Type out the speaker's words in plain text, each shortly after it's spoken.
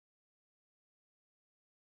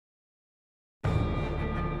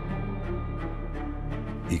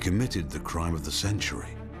He committed the crime of the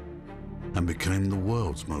century and became the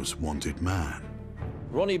world's most wanted man.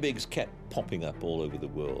 Ronnie Biggs kept popping up all over the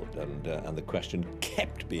world, and the question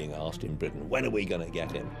kept being asked in Britain, when are we going to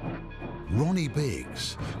get him? Ronnie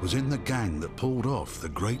Biggs was in the gang that pulled off the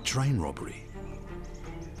great train robbery.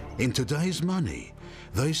 In today's money,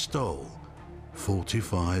 they stole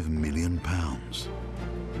 £45 million.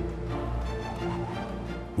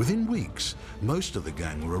 Within weeks, most of the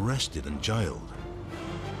gang were arrested and jailed.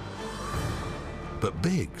 But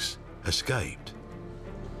Biggs escaped.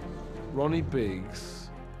 Ronnie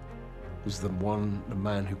Biggs was the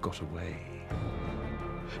man who got away.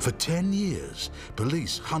 For 10 years,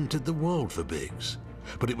 police hunted the world for Biggs,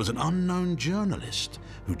 but it was an unknown journalist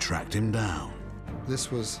who tracked him down.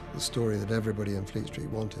 This was the story that everybody in Fleet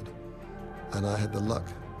Street wanted, and I had the luck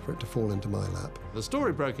for it to fall into my lap. The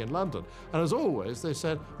story broke in London, and as always, they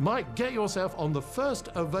said, Mike, get yourself on the first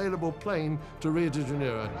available plane to Rio de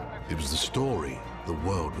Janeiro. It was the story the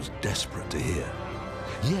world was desperate to hear.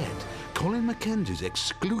 Yet, Colin Mackenzie's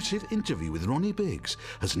exclusive interview with Ronnie Biggs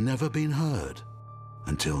has never been heard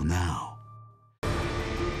until now.